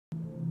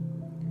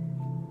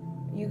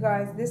You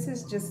guys, this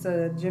is just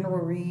a general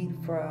read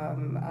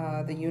from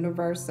the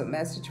universe, a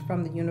message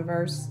from the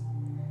universe.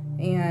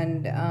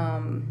 And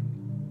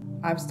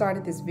I've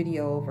started this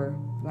video over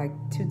like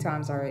 2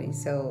 times already.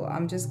 So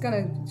I'm just going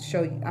to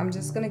show you, I'm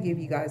just going to give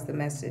you guys the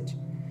message.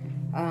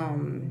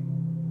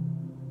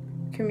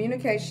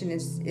 Communication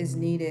is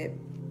needed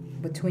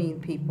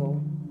between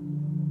people,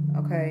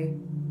 okay?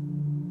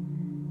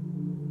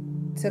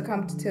 To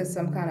come to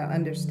some kind of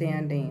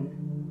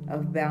understanding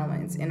of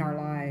balance in our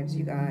lives,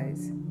 you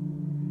guys.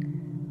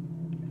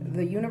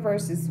 The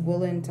universe is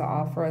willing to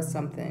offer us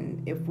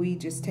something if we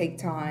just take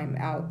time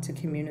out to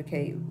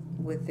communicate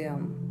with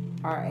them,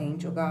 our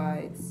angel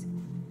guides,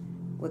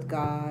 with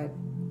God.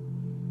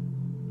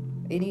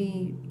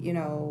 Any,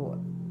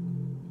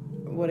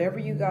 whatever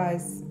you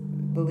guys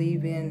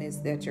believe in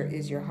is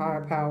your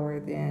higher power,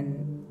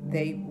 then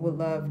they would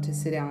love to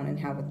sit down and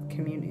have a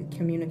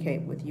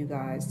communicate with you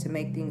guys to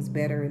make things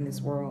better in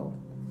this world.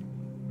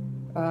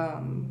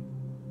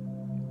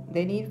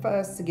 They need for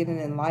us to get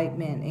an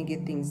enlightenment and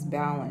get things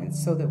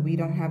balanced so that we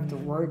don't have to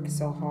work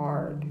so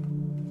hard.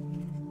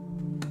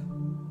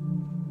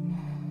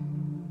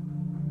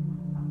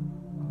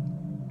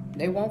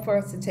 They want for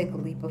us to take a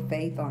leap of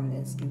faith on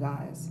this, you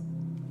guys,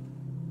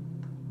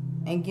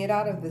 and get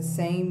out of the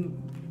same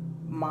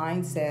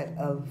mindset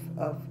of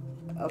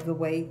the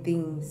way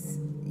things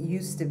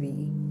used to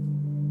be.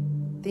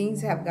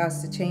 Things have got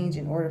to change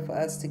in order for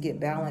us to get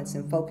balance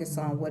and focus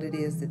on what it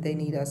is that they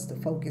need us to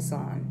focus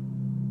on.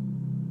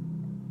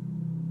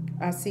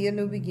 I see a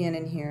new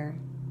beginning here,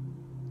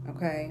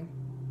 okay?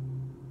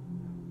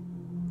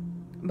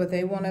 But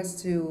they want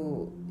us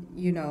to,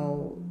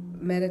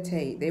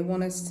 meditate. They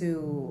want us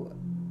to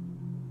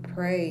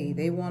pray.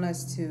 They want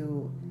us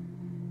to,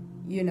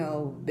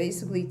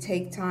 basically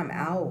take time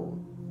out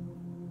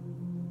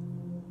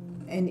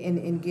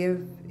and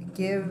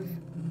give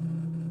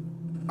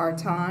our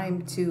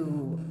time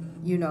to,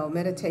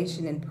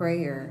 meditation and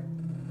prayer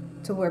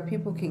to where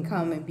people can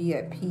come and be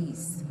at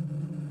peace.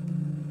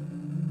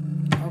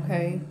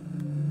 Okay,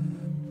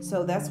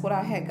 so that's what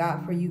I had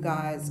got for you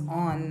guys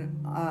on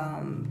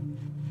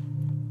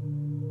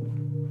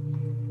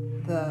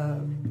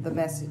the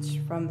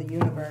message from the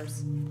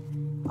universe.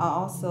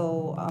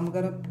 I'm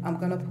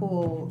gonna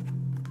pull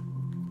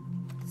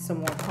some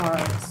more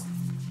cards.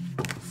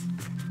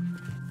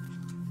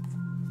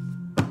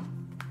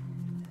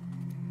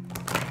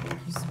 Thank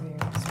you, Spirit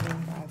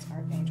guides,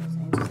 archangels,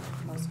 angels,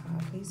 Most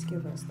High. Please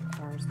give us the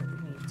cards that we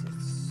need to.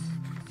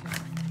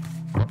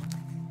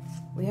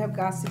 We have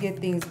got to get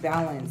things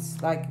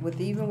balanced. Like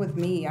even with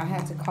me, I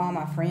had to call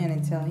my friend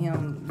and tell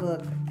him,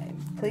 look,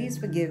 please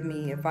forgive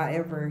me if I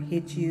ever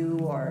hit you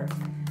or,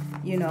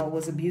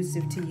 was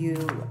abusive to you.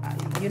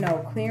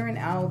 Clearing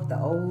out the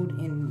old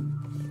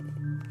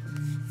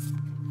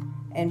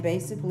and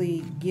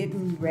basically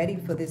getting ready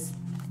for this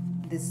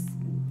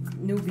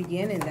new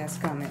beginning that's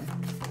coming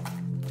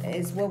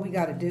is what we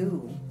got to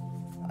do.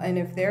 And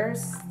if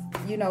there's,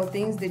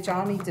 things that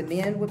y'all need to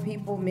mend with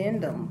people,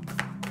 mend them,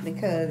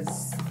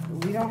 because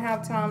we don't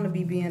have time to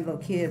be being little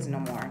kids no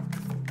more.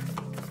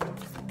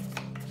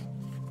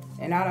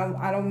 And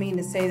I don't mean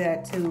to say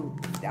that too.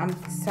 I'm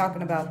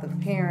talking about the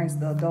parents,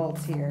 the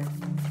adults here.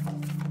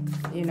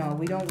 We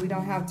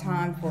don't have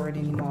time for it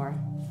anymore.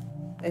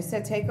 They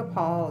said take a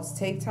pause,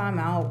 take time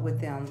out with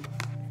them.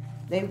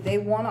 They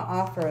want to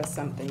offer us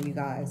something, you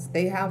guys.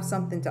 They have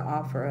something to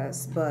offer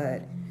us,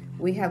 but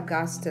we have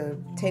got to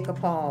take a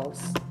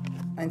pause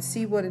and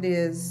see what it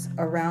is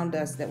around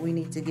us that we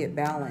need to get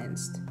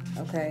balanced,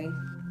 okay?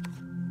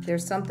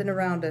 There's something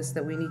around us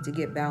that we need to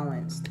get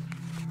balanced.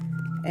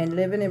 And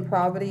living in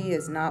poverty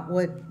is not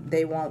what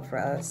they want for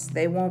us.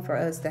 They want for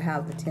us to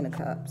have the 10 of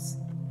Cups,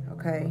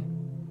 okay?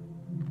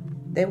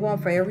 They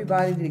want for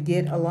everybody to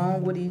get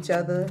along with each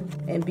other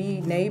and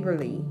be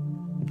neighborly.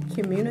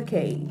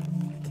 Communicate.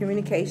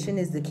 Communication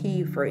is the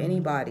key for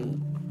anybody,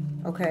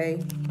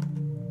 okay?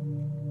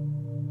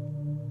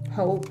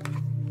 Hope.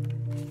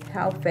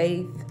 Have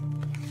faith,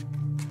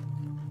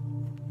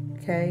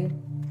 okay?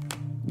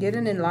 Get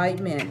an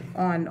enlightenment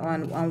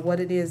on what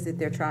it is that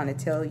they're trying to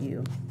tell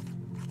you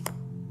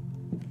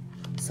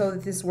so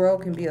that this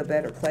world can be a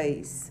better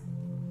place.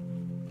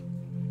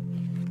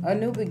 A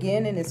new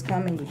beginning is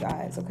coming, you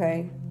guys,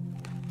 okay?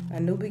 A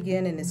new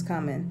beginning is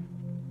coming.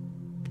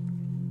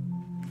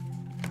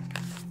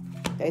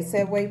 They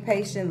said wait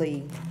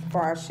patiently for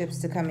our ships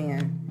to come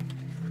in.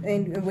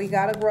 And we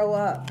got to grow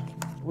up.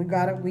 We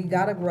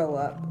gotta grow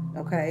up,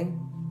 okay?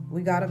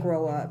 We got to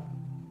grow up.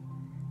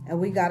 And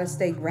we got to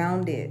stay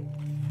grounded.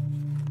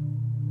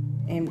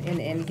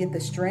 And get the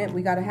strength.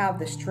 We got to have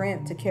the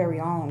strength to carry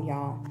on,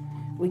 y'all.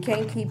 We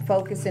can't keep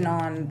focusing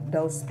on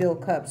those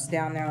spilled cups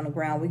down there on the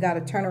ground. We got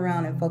to turn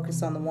around and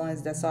focus on the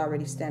ones that's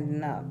already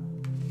standing up.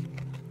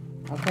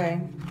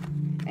 Okay?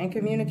 And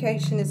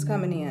communication is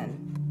coming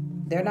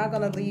in. They're not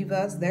going to leave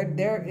us.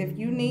 If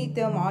you need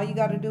them, all you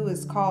got to do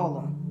is call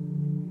them.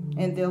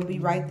 And they'll be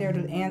right there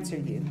to answer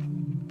you.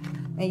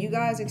 And you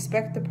guys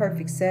expect the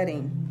perfect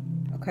setting.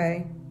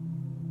 Okay?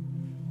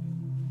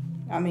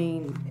 I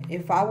mean,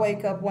 if I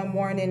wake up one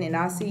morning and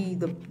I see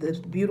the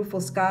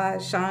beautiful sky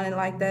shining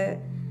like that,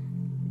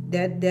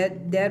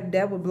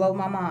 that would blow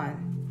my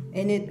mind.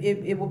 And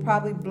it will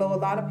probably blow a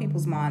lot of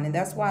people's mind. And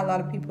that's why a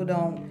lot of people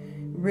don't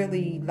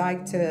really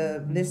like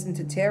to listen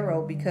to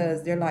tarot,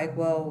 because they're like,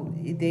 well,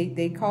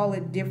 they call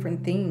it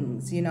different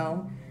things, you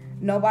know.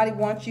 Nobody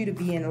wants you to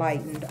be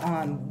enlightened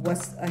on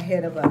what's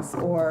ahead of us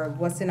or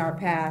what's in our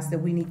past that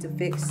we need to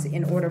fix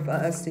in order for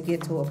us to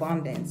get to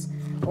abundance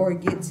or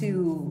get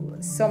to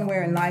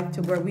somewhere in life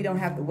to where we don't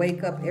have to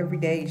wake up every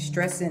day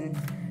stressing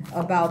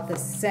about the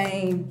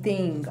same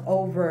thing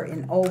over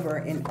and over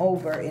and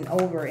over and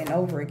over and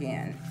over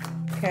again.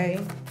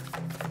 Okay?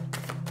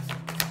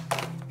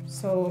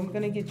 So I'm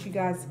going to get you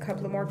guys a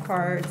couple of more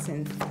cards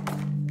and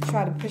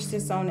try to push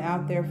this on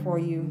out there for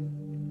you.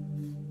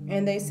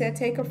 And they said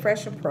take a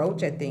fresh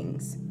approach at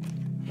things.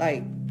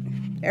 Like,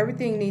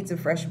 everything needs a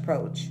fresh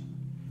approach.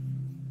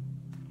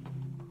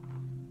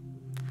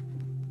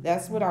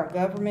 That's what our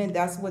government,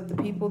 that's what the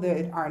people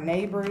that our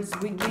neighbors,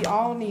 we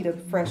all need a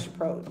fresh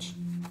approach.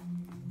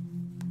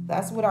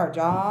 That's what our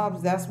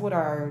jobs, that's what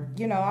our,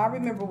 you know, I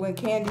remember when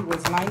candy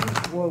was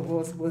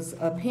was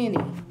a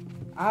penny.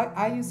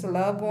 I used to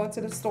love going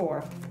to the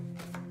store.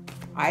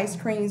 Ice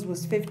creams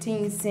was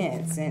 15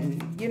 cents,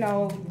 and you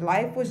know,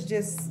 life was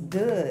just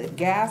good.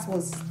 Gas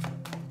was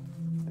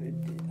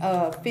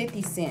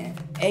 50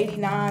 cents,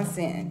 89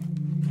 cents.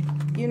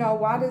 You know,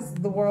 why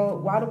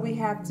do we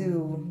have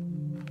to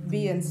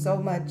be in so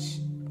much,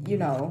 you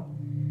know,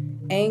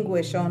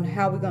 anguish on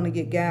how we're going to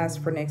get gas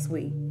for next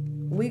week?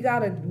 We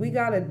gotta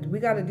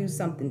do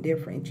something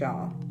different,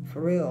 y'all,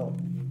 for real.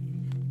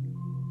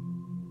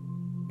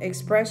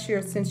 Express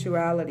your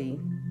sensuality.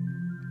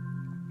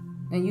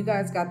 And you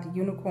guys got the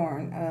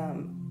unicorn.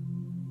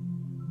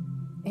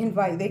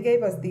 Invite. They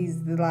gave us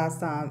these the last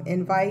time.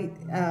 Invite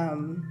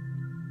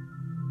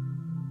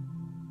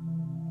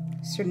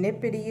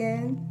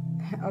Serenipidian.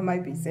 I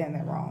might be saying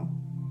that wrong.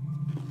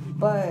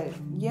 But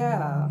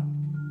yeah.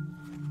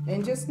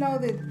 And just know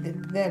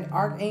that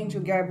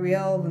Archangel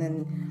Gabriel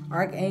and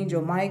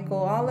Archangel Michael,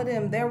 all of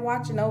them, they're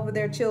watching over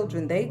their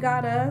children. They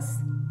got us.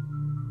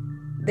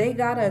 They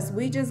got us.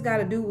 We just got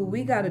to do what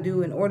we got to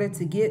do in order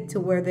to get to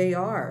where they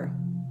are.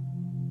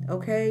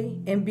 Okay?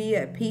 And be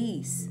at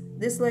peace.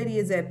 This lady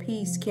is at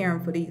peace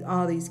caring for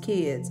all these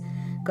kids.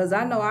 Because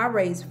I know I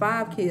raised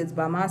 5 kids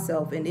by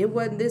myself and it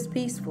wasn't this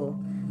peaceful.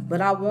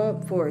 But I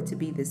want for it to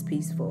be this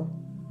peaceful.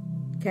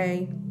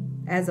 Okay?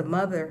 As a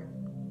mother,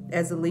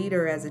 as a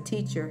leader, as a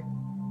teacher,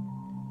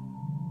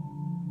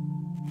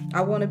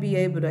 I want to be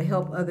able to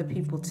help other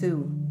people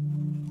too.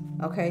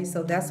 Okay?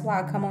 So that's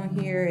why I come on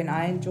here and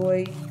I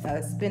enjoy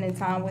spending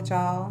time with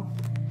y'all.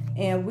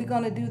 And we're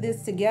going to do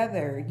this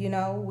together, you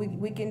know.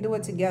 We can do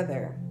it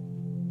together.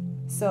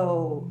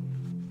 So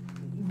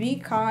be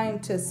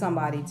kind to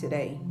somebody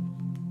today,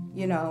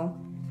 you know.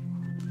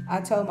 I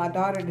told my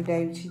daughter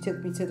today, she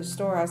took me to the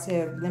store. I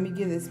said, let me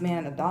give this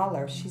man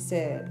 $1. She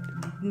said,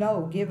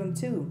 no, give him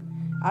 2.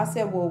 I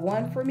said, well,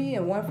 1 for me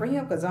and 1 for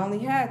him because I only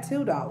had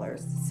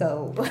 $2.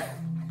 So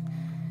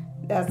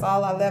that's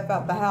all I left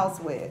out the house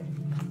with.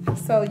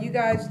 So you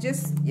guys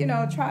just, you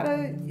know, try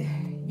to,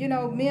 you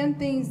know, mend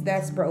things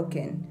that's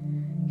broken.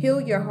 Heal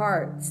your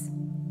hearts.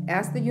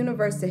 Ask the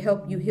universe to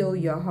help you heal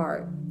your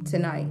heart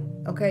tonight.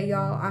 Okay,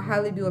 y'all? I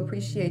highly do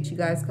appreciate you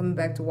guys coming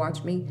back to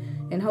watch me.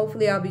 And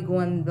hopefully I'll be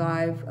going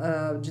live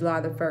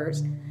July the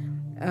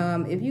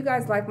 1st. If you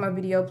guys like my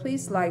video,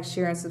 please like,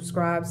 share, and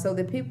subscribe so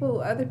that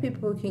other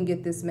people can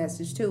get this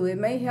message too. It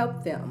may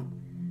help them.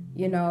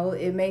 You know,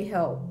 it may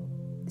help.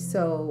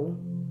 So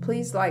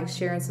please like,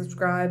 share, and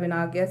subscribe. And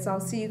I guess I'll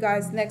see you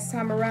guys next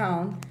time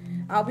around.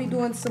 I'll be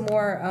doing some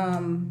more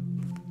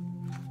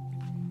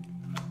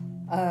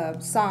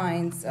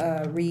signs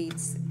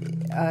reads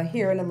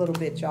here in a little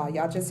bit, y'all.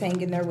 Y'all just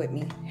hang in there with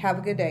me. Have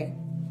a good day.